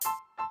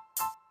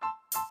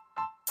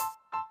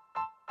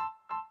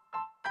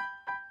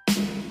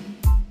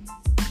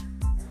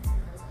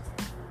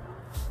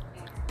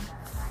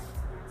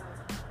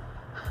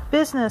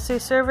Business. A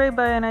survey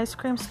by an ice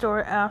cream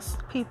store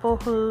asked people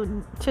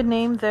to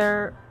name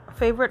their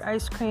favorite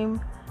ice cream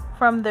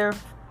from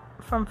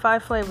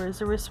 5 flavors.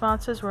 The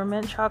responses were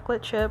mint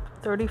chocolate chip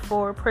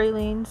 34,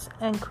 pralines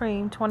and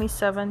cream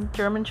 27,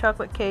 German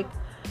chocolate cake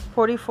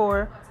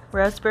 44,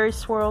 raspberry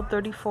swirl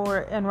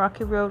 34, and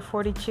Rocky Road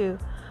 42.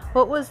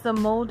 What was the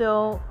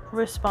modal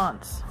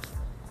response?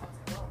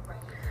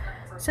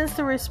 Since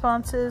the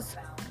responses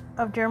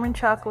of German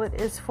chocolate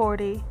is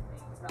 40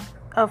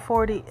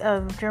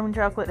 of German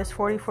chocolate is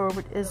 44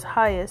 is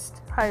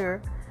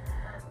higher,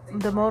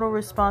 the modal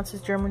response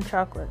is German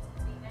chocolate.